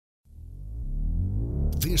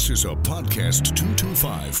This is a Podcast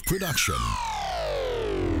 225 production.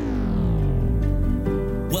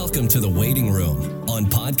 Welcome to The Waiting Room on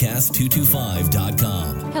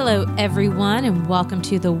podcast225.com. Hello, everyone, and welcome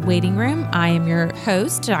to The Waiting Room. I am your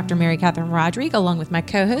host, Dr. Mary Catherine Rodrigue, along with my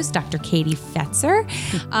co-host, Dr. Katie Fetzer.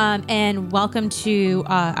 And welcome to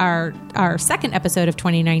our second episode of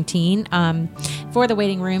 2019 for The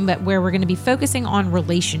Waiting Room, but where we're going to be focusing on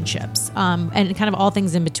relationships and kind of all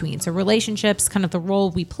things in between. So relationships, kind of the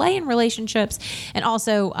role we play in relationships, and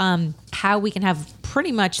also how we can have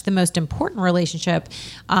pretty much the most important relationship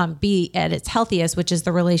be at its healthiest, which is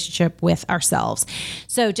the relationship with ourselves.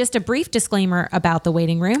 So just a brief disclaimer about The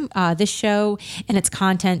Waiting Room. This show and its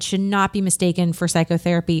content should not be mistaken for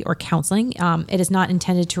psychotherapy or counseling. It is not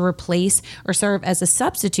intended to replace or serve as a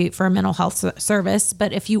substitute for a mental health service.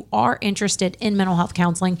 But if you are interested in mental health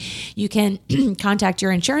counseling, you can contact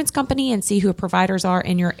your insurance company and see who providers are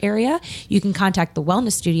in your area. You can contact the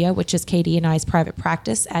Wellness Studio, which is Katie and I's private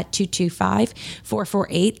practice, at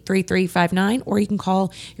 225-448-3359, or you can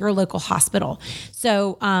call your local hospital.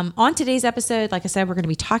 So on today's episode, like I said, we're going to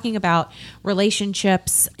be talking about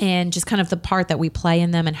relationships and just kind of the part that we play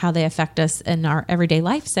in them and how they affect us in our everyday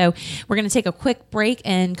life. So we're going to take a quick break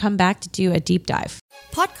and come back to do a deep dive.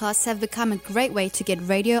 Podcasts have become a great way to get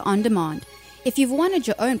radio on demand. If you've wanted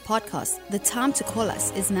your own podcast, the time to call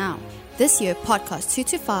us is now. This year, Podcast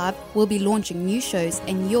 225 will be launching new shows,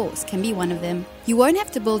 and yours can be one of them. You won't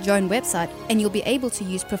have to build your own website, and you'll be able to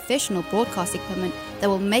use professional broadcast equipment that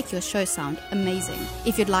will make your show sound amazing.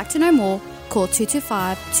 If you'd like to know more, call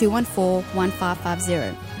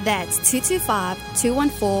 225-214-1550. That's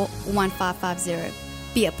 225-214-1550.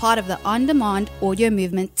 Be a part of the on-demand audio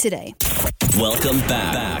movement today. Welcome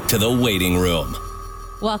back to The Waiting Room.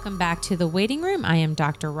 Welcome back to The Waiting Room. I am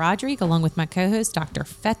Dr. Rodrigue, along with my co-host, Dr.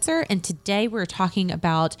 Fetzer. And today we're talking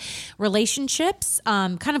about relationships,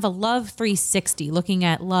 kind of a love 360, looking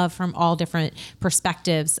at love from all different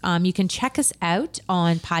perspectives. You can check us out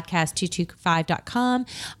on podcast225.com,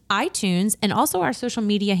 iTunes, and also our social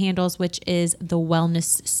media handles, which is The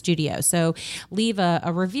Wellness Studio. So leave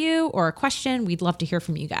a review or a question. We'd love to hear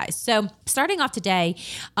from you guys. So starting off today,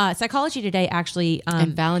 Psychology Today actually...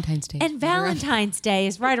 and Valentine's Day. And Valentine's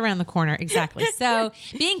Day is right around the corner. Exactly. So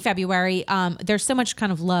being February, there's so much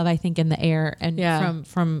kind of love, I think, in the air, and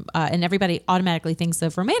and everybody automatically thinks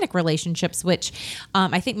of romantic relationships, which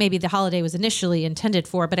I think maybe the holiday was initially intended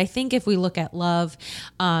for. But I think if we look at love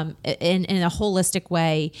in a holistic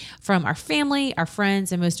way from our family, our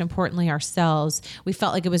friends, and most importantly, ourselves, we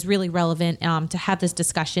felt like it was really relevant to have this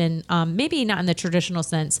discussion, maybe not in the traditional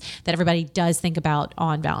sense that everybody does think about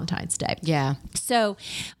on Valentine's Day. Yeah. So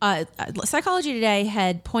Psychology Today had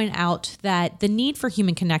pointed out that the need for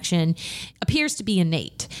human connection appears to be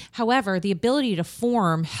innate. However, the ability to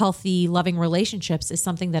form healthy, loving relationships is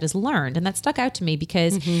something that is learned. And that stuck out to me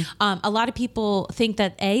because a lot of people think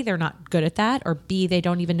that A, they're not good at that, or B, they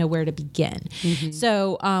don't even know where to begin.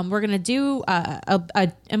 So we're going to do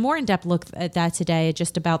a more in-depth look at that today,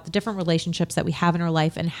 just about the different relationships that we have in our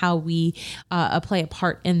life and how we play a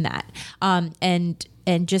part in that.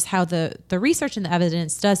 And just how the research and the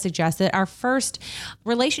evidence does suggest that our first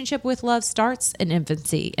relationship with love starts in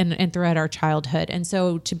infancy and throughout our childhood. And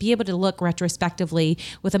so to be able to look retrospectively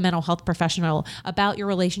with a mental health professional about your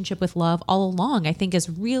relationship with love all along, I think is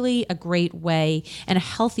really a great way and a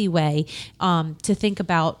healthy way to think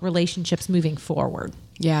about relationships moving forward.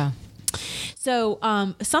 Yeah. So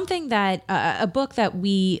something that a book that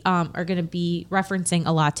we are going to be referencing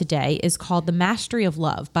a lot today is called The Mastery of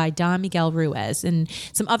Love by Don Miguel Ruiz. And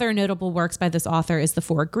some other notable works by this author is The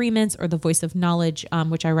Four Agreements or The Voice of Knowledge,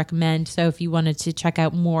 which I recommend. So if you wanted to check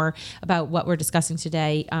out more about what we're discussing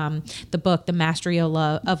today, the book The Mastery of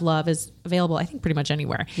Love is available, I think, pretty much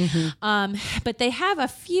anywhere. But they have a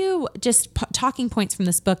few just talking points from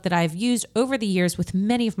this book that I've used over the years with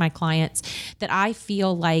many of my clients that I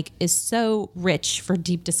feel like is so rich for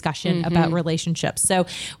deep discussion about relationships. So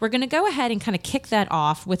we're going to go ahead and kind of kick that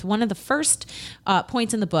off with one of the first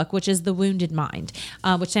points in the book, which is the wounded mind,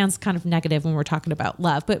 which sounds kind of negative when we're talking about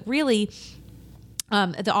love, but really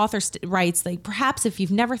the author writes, like, perhaps if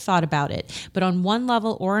you've never thought about it, but on one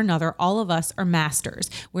level or another, all of us are masters.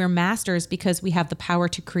 We're masters because we have the power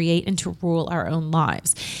to create and to rule our own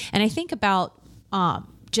lives. And I think about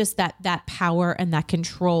just that power and that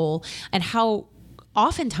control and how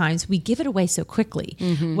oftentimes we give it away so quickly,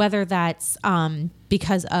 whether that's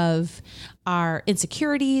because of our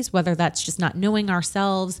insecurities, whether that's just not knowing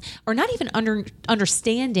ourselves, or not even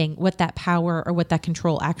understanding what that power or what that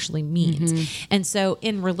control actually means. And so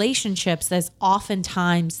in relationships, there's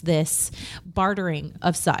oftentimes this bartering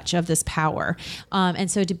of this power. And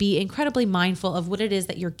so to be incredibly mindful of what it is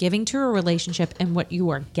that you're giving to a relationship and what you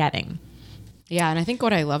are getting. Yeah. And I think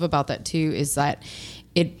what I love about that too is that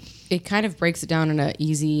it kind of breaks it down in a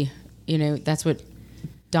easy, that's what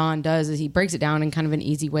Don does, is he breaks it down in kind of an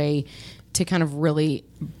easy way to kind of really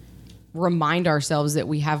remind ourselves that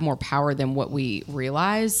we have more power than what we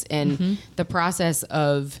realize. And the process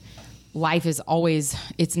of life is always,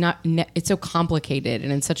 it's so complicated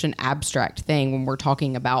and it's such an abstract thing when we're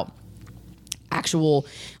talking about actual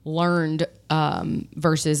learned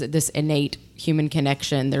versus this innate human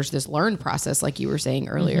connection. There's this learned process, like you were saying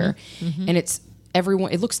earlier, and it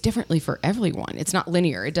looks differently for everyone. It's not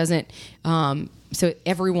linear. It doesn't, so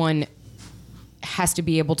everyone has to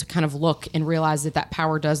be able to kind of look and realize that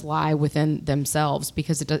power does lie within themselves,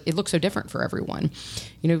 because it looks so different for everyone.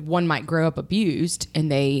 One might grow up abused,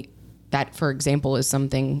 and that, for example, is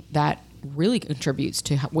something that really contributes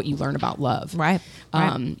to what you learn about love. Right.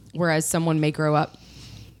 Whereas someone may grow up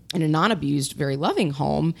in a non-abused, very loving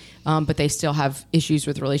home, but they still have issues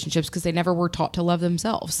with relationships because they never were taught to love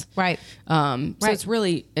themselves. Right. So it's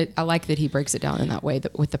really, I like that he breaks it down in that way,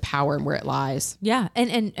 with the power and where it lies. Yeah.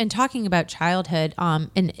 And talking about childhood,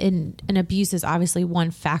 and abuse is obviously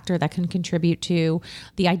one factor that can contribute to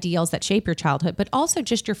the ideals that shape your childhood, but also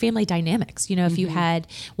just your family dynamics. If you had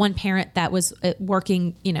one parent that was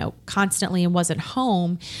working, constantly and wasn't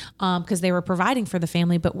home, because they were providing for the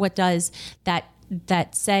family, but what does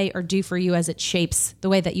that say or do for you as it shapes the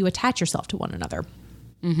way that you attach yourself to one another.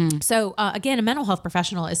 So again, a mental health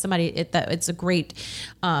professional is somebody it's a great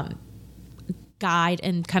guide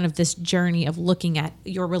and kind of this journey of looking at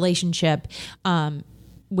your relationship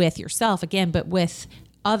with yourself again, but with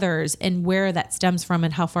others, and where that stems from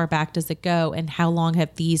and how far back does it go, and how long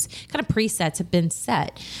have these kind of presets have been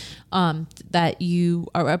set that you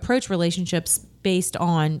approach relationships based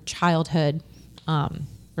on childhood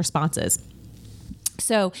responses.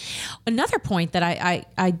 So another point that I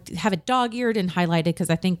have it dog-eared and highlighted, because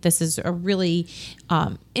I think this is a really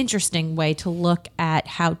interesting way to look at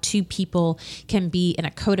how two people can be in a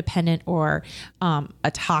codependent or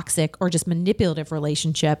a toxic or just manipulative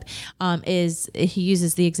relationship, is he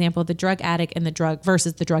uses the example of the drug addict and the drug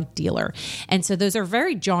versus the drug dealer. And so those are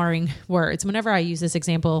very jarring words. Whenever I use this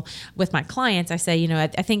example with my clients, I say, I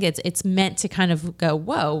think it's meant to kind of go,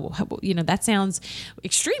 whoa, that sounds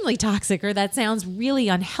extremely toxic, or that sounds really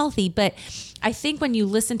unhealthy. But I think when you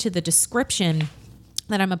listen to the description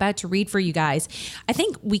that I'm about to read for you guys, I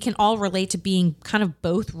think we can all relate to being kind of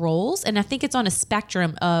both roles. And I think it's on a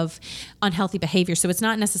spectrum of unhealthy behavior. So it's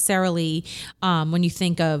not necessarily when you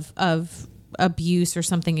think of abuse or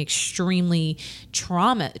something extremely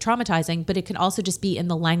traumatizing, but it can also just be in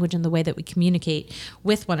the language and the way that we communicate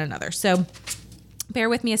with one another. So bear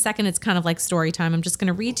with me a second. It's kind of like story time. I'm just going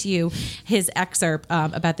to read to you his excerpt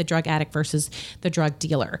about the drug addict versus the drug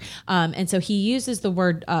dealer. And so he uses the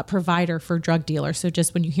word provider for drug dealer. So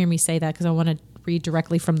just when you hear me say that, because I want to read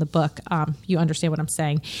directly from the book, you understand what I'm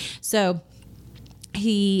saying. So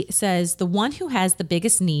he says, the one who has the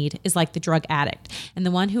biggest need is like the drug addict, and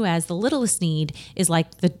the one who has the littlest need is like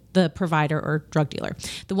the provider or drug dealer.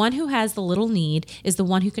 The one who has the little need is the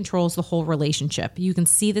one who controls the whole relationship. You can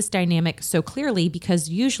see this dynamic so clearly because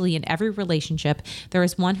usually in every relationship, there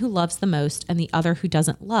is one who loves the most and the other who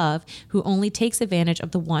doesn't love, who only takes advantage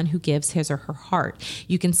of the one who gives his or her heart.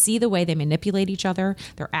 You can see the way they manipulate each other,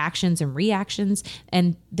 their actions and reactions,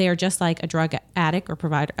 and they're just like a drug addict or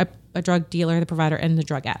provider, a drug dealer, the provider, and the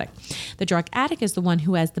drug addict. The drug addict is the one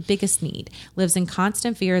who has the biggest need, lives in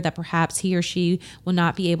constant fear that perhaps he or she will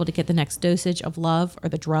not be able to get the next dosage of love or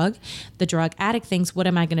the drug. The drug addict thinks, what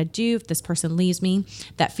am I going to do if this person leaves me?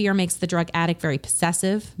 That fear makes the drug addict very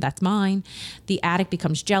possessive. That's mine. The addict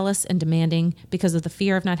becomes jealous and demanding because of the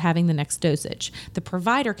fear of not having the next dosage. The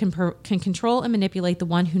provider can control and manipulate the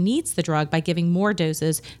one who needs the drug by giving more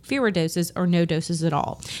doses, fewer doses, or no doses at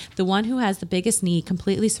all. The one who has the biggest need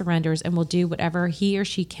completely surrenders and will do whatever he or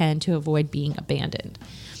she can to avoid being abandoned.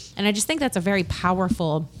 And I just think that's a very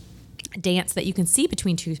powerful dance that you can see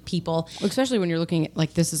between two people. Especially when you're looking at,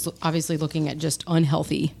 like, this is obviously looking at just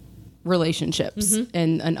unhealthy relationships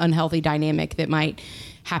and an unhealthy dynamic that might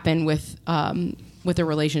happen with a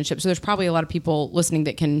relationship. So there's probably a lot of people listening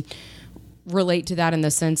that can relate to that in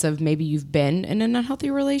the sense of maybe you've been in an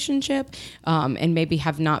unhealthy relationship and maybe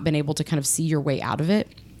have not been able to kind of see your way out of it.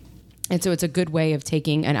 And so it's a good way of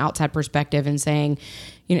taking an outside perspective and saying,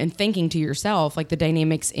 you know, and thinking to yourself, like the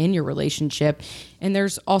dynamics in your relationship. And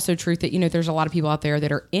there's also truth that, you know, there's a lot of people out there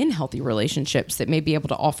that are in healthy relationships that may be able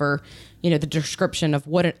to offer, you know, the description of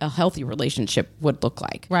what a healthy relationship would look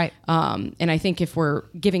like. Right. And I think if we're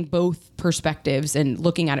giving both perspectives and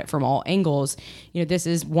looking at it from all angles, you know, this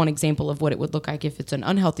is one example of what it would look like if it's an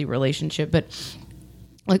unhealthy relationship. But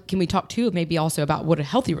like, can we talk too maybe also about what a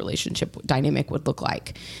healthy relationship dynamic would look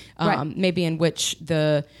like? Right. Maybe in which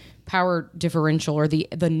the power differential or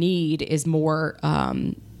the need is more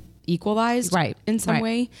equalized, Right. in some Right.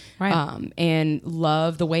 way. Right. And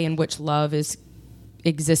love, the way in which love is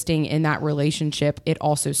existing in that relationship, it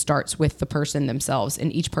also starts with the person themselves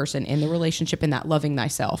and each person in the relationship and that loving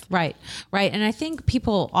thyself. Right. Right. And I think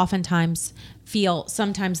people oftentimes feel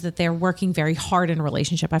sometimes that they're working very hard in a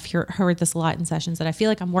relationship. I've heard this a lot in sessions, that I feel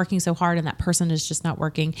like I'm working so hard and that person is just not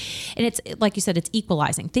working. And it's like you said, it's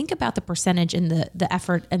equalizing. Think about the percentage and the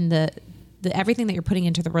effort and the everything that you're putting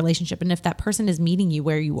into the relationship, and if that person is meeting you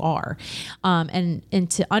where you are, and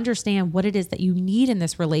to understand what it is that you need in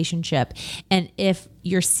this relationship, and if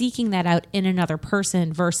you're seeking that out in another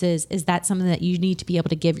person versus is that something that you need to be able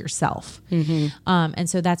to give yourself. And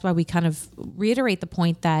so that's why we kind of reiterate the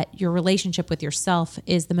point that your relationship with yourself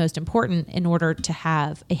is the most important in order to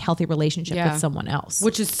have a healthy relationship with someone else,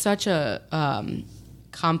 which is such a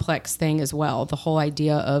complex thing as well, the whole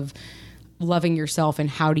idea of loving yourself and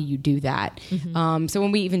how do you do that. So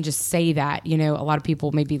when we even just say that, you know, a lot of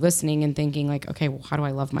people may be listening and thinking like, okay, well, how do I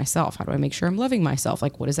love myself? How do I make sure I'm loving myself?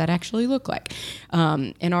 Like, what does that actually look like?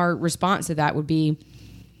 And our response to that would be,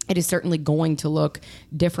 it is certainly going to look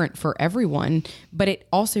different for everyone, but it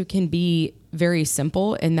also can be very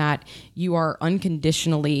simple in that you are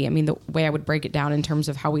unconditionally, I mean, the way I would break it down in terms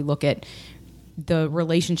of how we look at the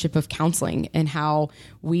relationship of counseling and how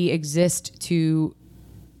we exist to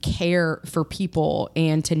care for people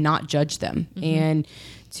and to not judge them and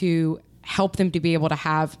to help them to be able to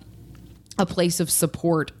have a place of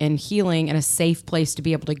support and healing and a safe place to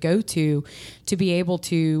be able to go to be able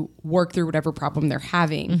to work through whatever problem they're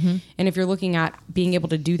having. And if you're looking at being able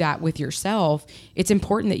to do that with yourself, it's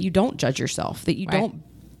important that you don't judge yourself, that you don't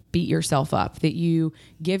beat yourself up, that you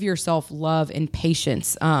give yourself love and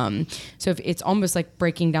patience. So if it's almost like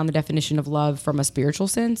breaking down the definition of love from a spiritual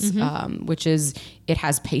sense, which is it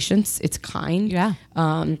has patience, it's kind. Yeah.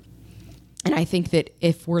 And I think that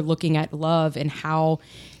if we're looking at love and how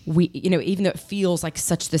we, you know, even though it feels like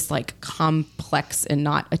such this like complex and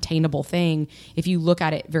not attainable thing, if you look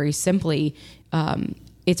at it very simply,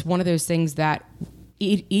 it's one of those things that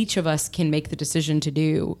each of us can make the decision to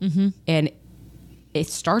do. And it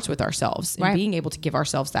starts with ourselves and being able to give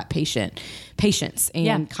ourselves that patience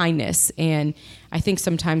and kindness. And I think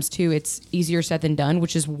sometimes too, it's easier said than done,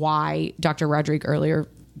 which is why Dr. Rodrigue earlier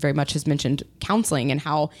very much has mentioned counseling and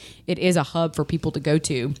how it is a hub for people to go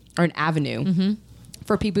to, or an avenue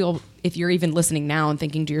for people. If you're even listening now and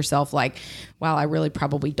thinking to yourself like, wow, I really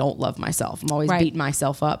probably don't love myself, I'm always beating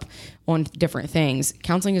myself up on different things.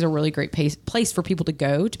 Counseling is a really great place for people to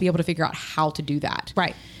go to be able to figure out how to do that.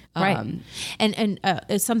 Right. And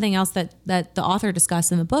something else that the author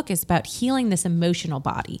discussed in the book is about healing this emotional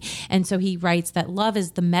body. And so he writes that love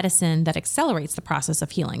is the medicine that accelerates the process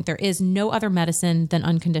of healing. There is no other medicine than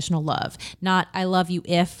unconditional love. Not I love you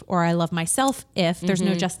if, or I love myself if. There's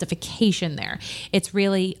no justification there. It's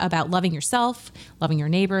really about loving yourself, loving your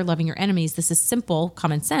neighbor, loving your enemies. This is simple,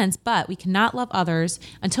 common sense, but we cannot love others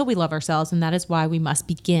until we love ourselves. And that is why we must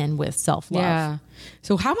begin with self-love. Yeah.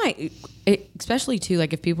 So how might, especially too,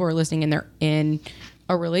 like if people are listening and they're in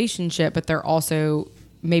a relationship, but they're also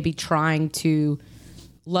maybe trying to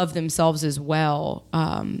love themselves as well,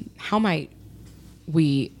 how might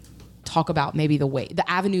we talk about maybe the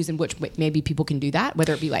avenues in which maybe people can do that,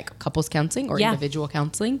 whether it be like couples counseling or individual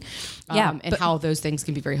counseling, and how those things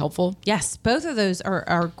can be very helpful? Yes, both of those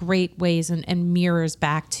are great ways and mirrors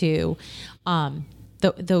back to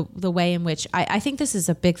the way in which I think this is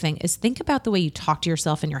a big thing is think about the way you talk to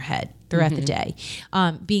yourself in your head throughout the day,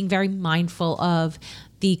 being very mindful of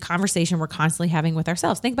the conversation we're constantly having with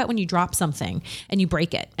ourselves. Think about when you drop something and you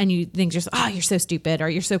break it and you think just, oh, you're so stupid or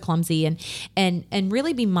you're so clumsy, and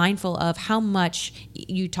really be mindful of how much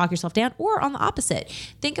you talk yourself down, or on the opposite.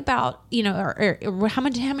 Think about, you know, or how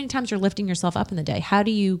many times you're lifting yourself up in the day. How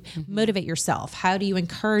do you motivate yourself? How do you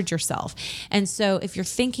encourage yourself? And so if you're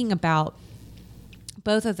thinking about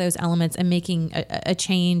both of those elements and making a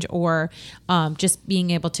change, or just being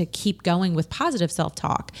able to keep going with positive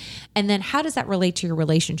self-talk. And then how does that relate to your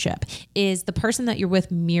relationship? Is the person that you're with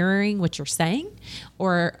mirroring what you're saying,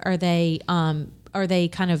 or are they are they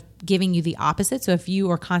kind of giving you the opposite? So if you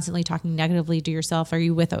are constantly talking negatively to yourself, are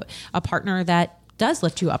you with a partner that does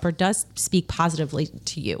lift you up or does speak positively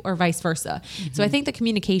to you, or vice versa? So I think the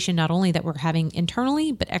communication, not only that we're having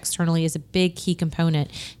internally, but externally, is a big key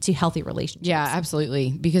component to healthy relationships. Yeah,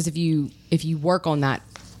 absolutely. Because if you work on that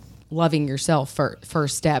loving yourself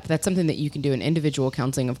first step, that's something that you can do in individual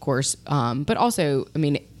counseling, of course. But also, I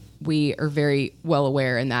mean, we are very well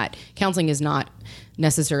aware in that counseling is not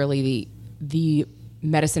necessarily the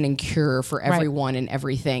medicine and cure for everyone and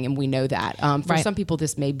everything. And we know that. For some people,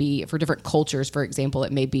 this may be, for different cultures, for example,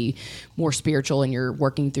 it may be more spiritual and you're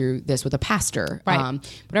working through this with a pastor.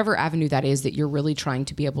 Whatever avenue that is, that you're really trying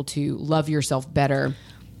to be able to love yourself better.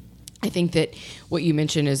 I think that what you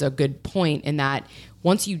mentioned is a good point, in that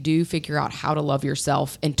once you do figure out how to love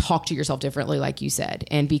yourself and talk to yourself differently, like you said,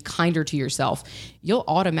 and be kinder to yourself, you'll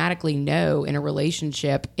automatically know in a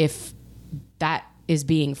relationship if that is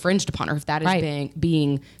being infringed upon, or if that is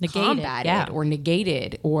being negated, combated or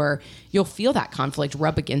negated, or you'll feel that conflict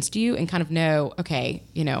rub against you and kind of know, okay,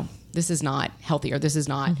 this is not healthy, or this is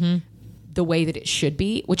not the way that it should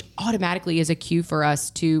be, which automatically is a cue for us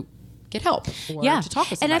to get help or to talk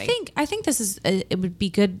with somebody. And I think this is, it would be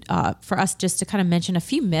good for us just to kind of mention a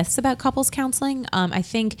few myths about couples counseling. I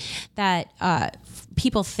think that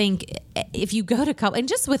people think if you go to couple, and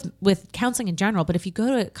just with counseling in general, but if you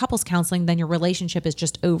go to couples counseling, then your relationship is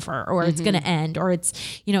just over, or it's going to end, or it's,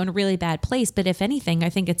 in a really bad place. But if anything, I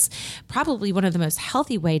think it's probably one of the most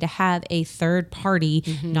healthy way to have a third party,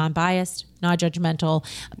 non-biased, non-judgmental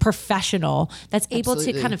professional that's able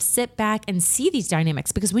to kind of sit back and see these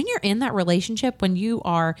dynamics. Because when you're in that relationship, when you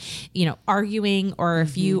are, arguing, or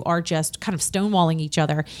if you are just kind of stonewalling each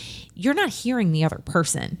other, you're not hearing the other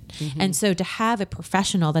person. And so to have a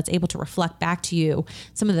professional that's able to reflect back to you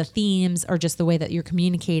some of the themes or just the way that you're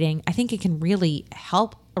communicating, I think it can really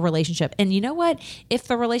help a relationship. And you know what? If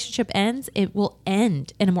the relationship ends, it will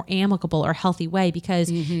end in a more amicable or healthy way, because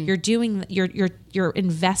you're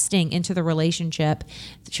investing into the relationship,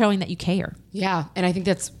 showing that you care. Yeah. And I think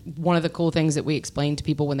that's one of the cool things that we explain to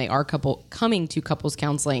people when they are coming to couples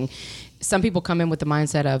counseling. Some people come in with the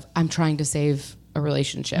mindset of, I'm trying to save a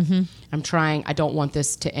relationship. I don't want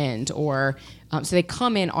this to end. Or, so they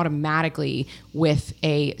come in automatically with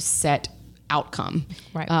a set outcome.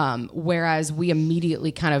 Whereas we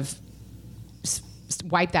immediately kind of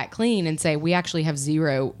wipe that clean and say, we actually have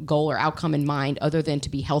zero goal or outcome in mind other than to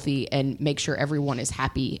be healthy and make sure everyone is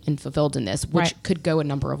happy and fulfilled in this, which could go a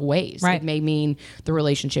number of ways. It may mean the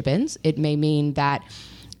relationship ends. It may mean that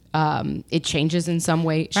it changes in some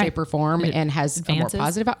way, shape, or form, and has advances. A more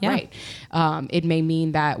positive it may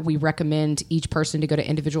mean that we recommend each person to go to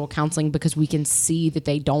individual counseling because we can see that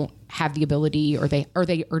they don't have the ability, or they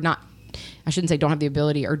are not. I shouldn't say don't have the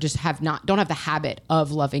ability, or just don't have the habit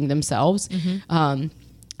of loving themselves.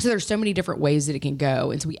 So there's so many different ways that it can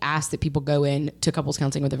go. And so we ask that people go in to couples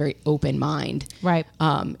counseling with a very open mind.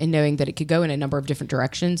 And knowing that it could go in a number of different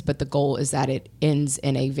directions, but the goal is that it ends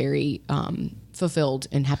in a very fulfilled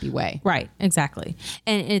and happy way. Exactly.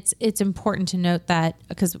 And it's important to note that,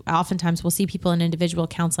 because oftentimes we'll see people in individual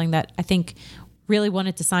counseling that I think really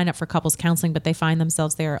wanted to sign up for couples counseling, but they find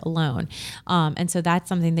themselves there alone. And so that's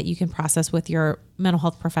something that you can process with your mental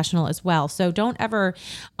health professional as well. So don't ever,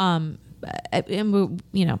 and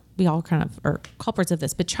we all kind of are culprits of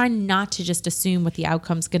this, but try not to just assume what the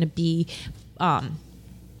outcome's going to be,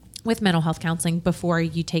 with mental health counseling before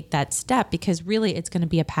you take that step, because really it's going to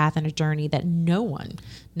be a path and a journey that no one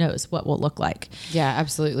knows what will look like. Yeah,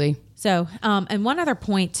 absolutely. So, and one other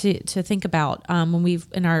point to think about, when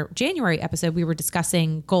in our January episode, we were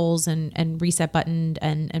discussing goals and reset button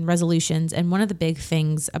and resolutions. And one of the big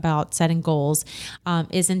things about setting goals,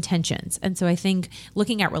 is intentions. And so I think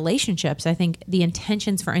looking at relationships, I think the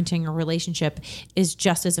intentions for entering a relationship is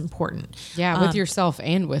just as important. Yeah. With yourself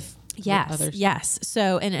and with others. Yes.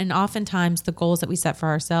 So, and oftentimes the goals that we set for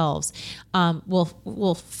ourselves,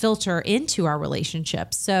 will filter into our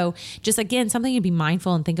relationships. So just, again, something to be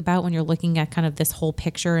mindful and think about when you're looking at kind of this whole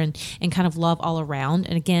picture and kind of love all around.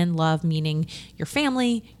 And again, love meaning your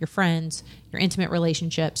family, your friends, your intimate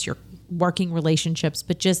relationships, your working relationships,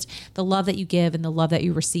 but just the love that you give and the love that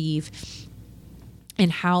you receive,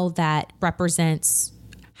 and how that represents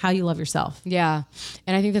how you love yourself. Yeah.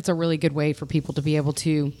 And I think that's a really good way for people to be able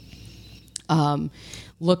to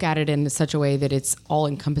look at it in such a way that it's all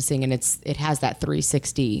encompassing, and it has that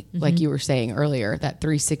 360, like you were saying earlier, that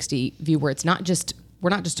 360 view where we're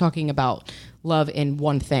not just talking about love in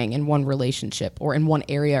one thing, in one relationship, or in one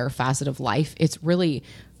area or facet of life.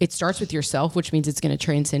 It starts with yourself, which means it's going to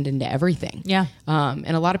transcend into everything. Yeah. And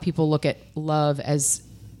a lot of people look at love as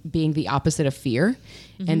being the opposite of fear.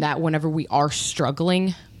 And that whenever we are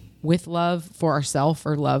struggling with love for ourselves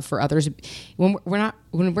or love for others, when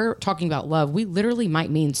we're talking about love, we literally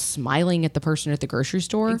might mean smiling at the person at the grocery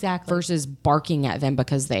store Exactly. versus barking at them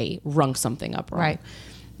because they rung something up wrong. Right.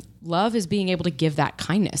 Love is being able to give that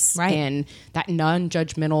kindness and that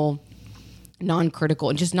non-judgmental,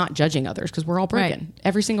 non-critical, and just not judging others, because we're all broken. Right.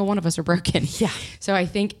 Every single one of us are broken. Yeah. So I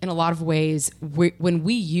think in a lot of ways, when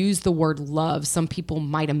we use the word love, some people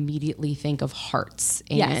might immediately think of hearts.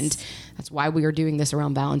 And Yes. that's why we are doing this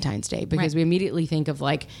around Valentine's Day, because we immediately think of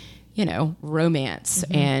like, you know, romance.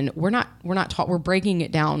 And we're not taught, we're breaking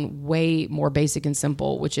it down way more basic and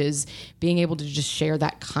simple, which is being able to just share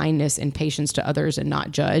that kindness and patience to others and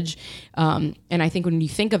not judge. And I think when you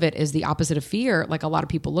think of it as the opposite of fear, like a lot of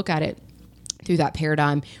people look at it through that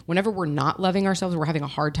paradigm, whenever we're not loving ourselves, we're having a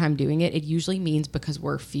hard time doing it, it usually means because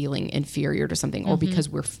we're feeling inferior to something or because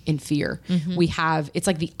we're in fear. It's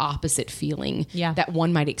like the opposite feeling that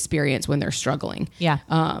one might experience when they're struggling. Yeah.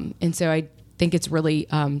 And so I think it's really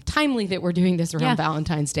timely that we're doing this around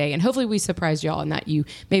Valentine's Day. And hopefully we surprised y'all in that you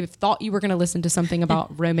maybe thought you were going to listen to something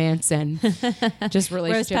about romance and just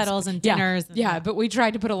relationships. Rose petals and dinners. Yeah. But we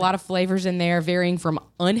tried to put a lot of flavors in there, varying from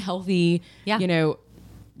unhealthy, you know,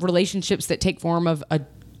 relationships that take form of a,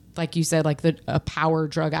 like you said, like a power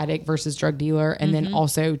drug addict versus drug dealer. And then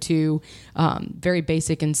also to very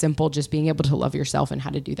basic and simple, just being able to love yourself and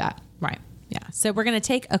how to do that. Right. Yeah. So we're going to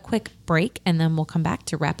take a quick break and then we'll come back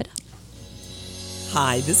to wrap it up.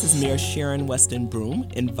 Hi, this is Mayor Sharon Weston Broome,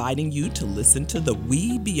 inviting you to listen to the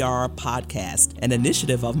We BR podcast, an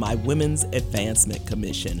initiative of my Women's Advancement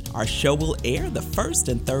Commission. Our show will air the first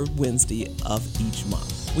and third Wednesday of each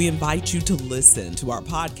month. We invite you to listen to our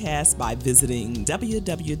podcast by visiting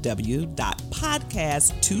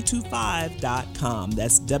www.podcast225.com.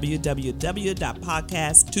 That's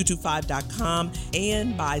www.podcast225.com,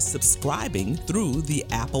 and by subscribing through the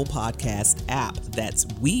Apple Podcast app. That's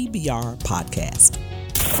We BR Podcast.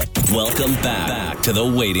 Welcome back to the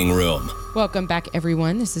waiting room. Welcome back,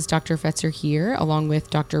 everyone. This is Dr. Fetzer here, along with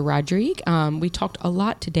Dr. Rodrigue. We talked a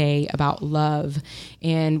lot today about love,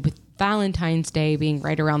 and with Valentine's Day being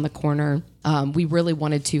right around the corner, we really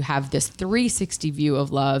wanted to have this 360 view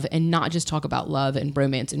of love and not just talk about love and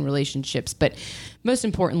romance and relationships, but most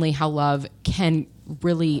importantly, how love can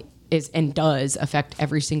really is and does affect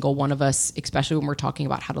every single one of us, especially when we're talking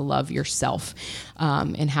about how to love yourself,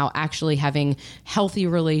 and how actually having healthy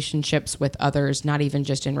relationships with others, not even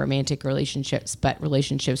just in romantic relationships, but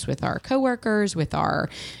relationships with our coworkers, with our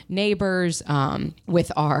neighbors, with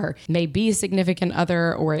our maybe significant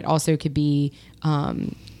other, or it also could be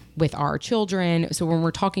with our children. So when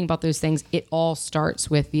we're talking about those things, it all starts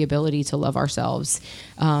with the ability to love ourselves,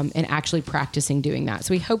 and actually practicing doing that.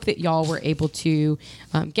 So we hope that y'all were able to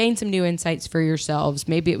gain some new insights for yourselves.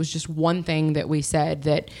 Maybe it was just one thing that we said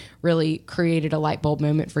that really created a light bulb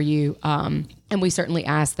moment for you. And we certainly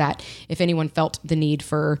ask that if anyone felt the need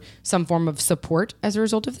for some form of support as a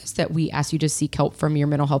result of this, that we ask you to seek help from your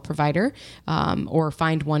mental health provider, or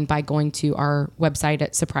find one by going to our website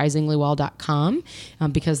at surpringlywell.com,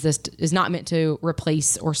 because this is not meant to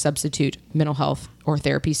replace or substitute mental health or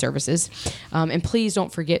therapy services. And please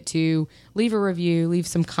don't forget to leave a review, leave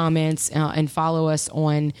some comments, and follow us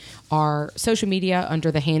on our social media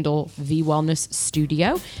under the handle The Wellness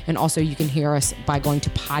Studio. And also you can hear us by going to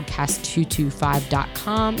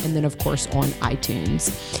podcast225.com, and then of course on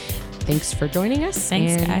iTunes. Thanks for joining us.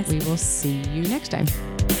 Thanks, and guys. We will see you next time.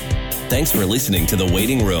 Thanks for listening to The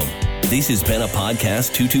Waiting Room. This has been a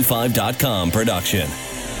podcast225.com production.